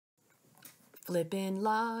flippin'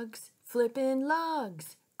 logs.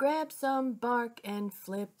 Grab some bark and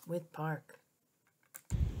flip with Parke.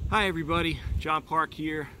 Hi everybody, John Parke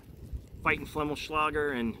here, fighting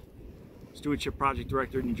Flemmelschlager and Stewardship Project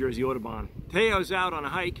Director at New Jersey Audubon. Today I was out on a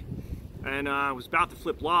hike and I was about to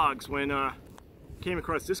flip logs when I came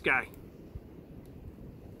across this guy.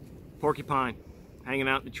 Porcupine, hanging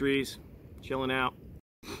out in the trees, chilling out.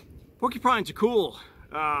 Porcupines are cool.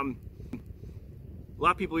 A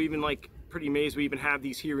lot of people are even pretty amazed we even have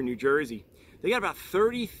these here in New Jersey. They got about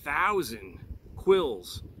 30,000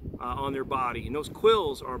 quills on their body, and those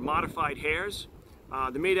quills are modified hairs.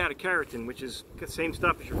 They're made out of keratin, which is the same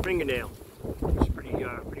stuff as your fingernail, which is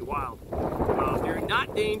pretty wild. They're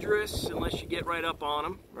not dangerous unless you get right up on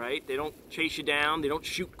them, right? They don't chase you down, they don't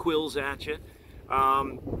shoot quills at you.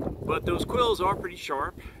 But those quills are pretty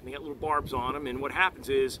sharp, and they got little barbs on them, and what happens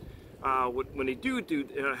is when they do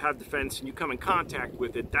have defense and you come in contact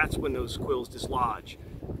with it, that's when those quills dislodge.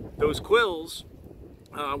 Those quills,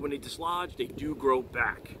 when they dislodge, they do grow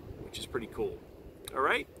back, which is pretty cool. All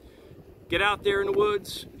right, get out there in the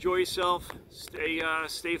woods, enjoy yourself,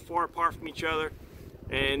 stay far apart from each other,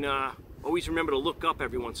 and always remember to look up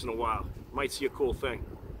every once in a while. You might see a cool thing.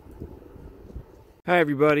 Hi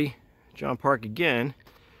everybody, John Parke again.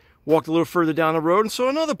 Walked a little further down the road and saw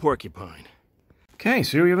another porcupine. Okay,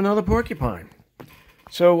 so here we have another porcupine.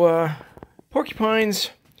 So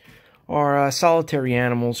porcupines are solitary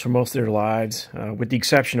animals for most of their lives, with the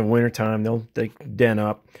exception of wintertime. They den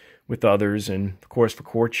up with others, and of course for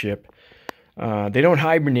courtship. They don't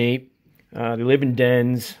hibernate. They live in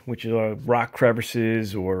dens, which are rock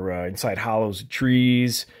crevices or inside hollows of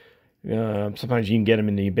trees. Sometimes you can get them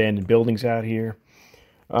in the abandoned buildings out here.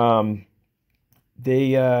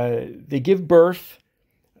 They give birth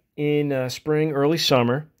in spring, early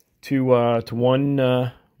summer to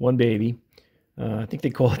one baby. I think they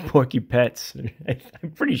call it porcupets.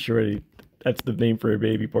 I'm pretty sure that's the name for a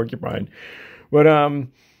baby porcupine. But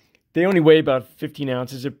they only weigh about 15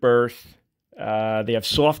 ounces at birth. They have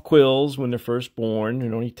soft quills when they're first born.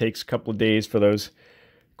 It only takes a couple of days for those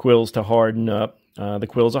quills to harden up. The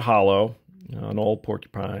quills are hollow on all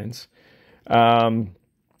porcupines. They're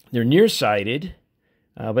nearsighted,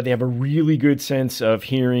 but they have a really good sense of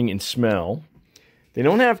hearing and smell. They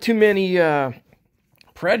don't have too many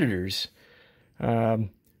predators. But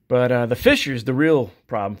the fisher's the real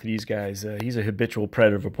problem for these guys. He's a habitual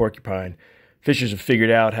predator of a porcupine. Fishers have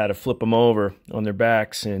figured out how to flip them over on their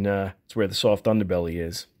backs, and it's where the soft underbelly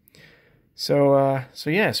is. So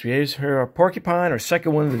yes, here's our porcupine, our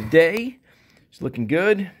second one of the day. He's looking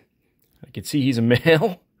good. I can see he's a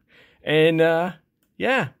male. And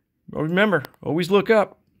yeah, remember, always look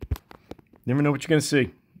up. Never know what you're going to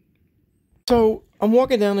see. So I'm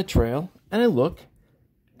walking down the trail, and I look,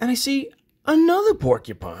 and I see another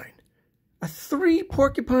porcupine. A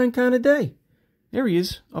 3-porcupine kind of day. There he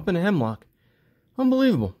is, up in the hemlock.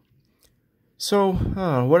 Unbelievable. So,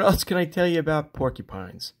 what else can I tell you about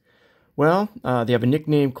porcupines? Well, they have a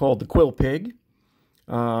nickname called the quill pig.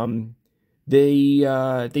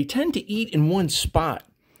 They tend to eat in one spot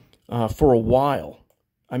for a while.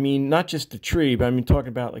 I mean, not just the tree, but I mean talking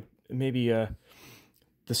about maybe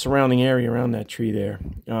the surrounding area around that tree there.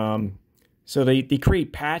 So they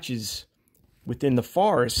create patches within the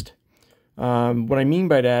forest. What I mean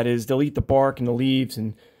by that is they'll eat the bark and the leaves,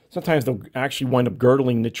 and sometimes they'll actually wind up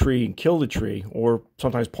girdling the tree and kill the tree, or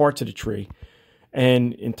sometimes parts of the tree.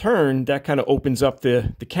 And in turn, that kind of opens up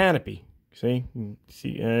the canopy. See?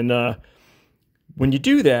 And when you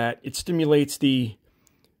do that, it stimulates the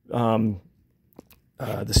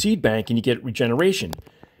seed bank, and you get regeneration.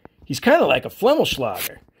 He's kind of like a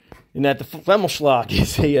Flemmelschlager, in that the Flemmelschlag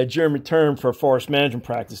is a German term for a forest management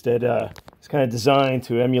practice that is kind of designed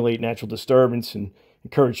to emulate natural disturbance and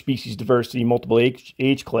encourage species diversity in multiple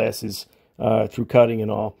age classes through cutting and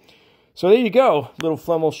all. So there you go, little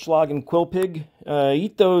Flemmelschlagen quill pig.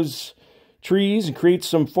 Eat those trees and create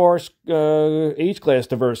some forest age class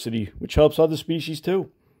diversity, which helps other species too.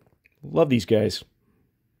 Love these guys.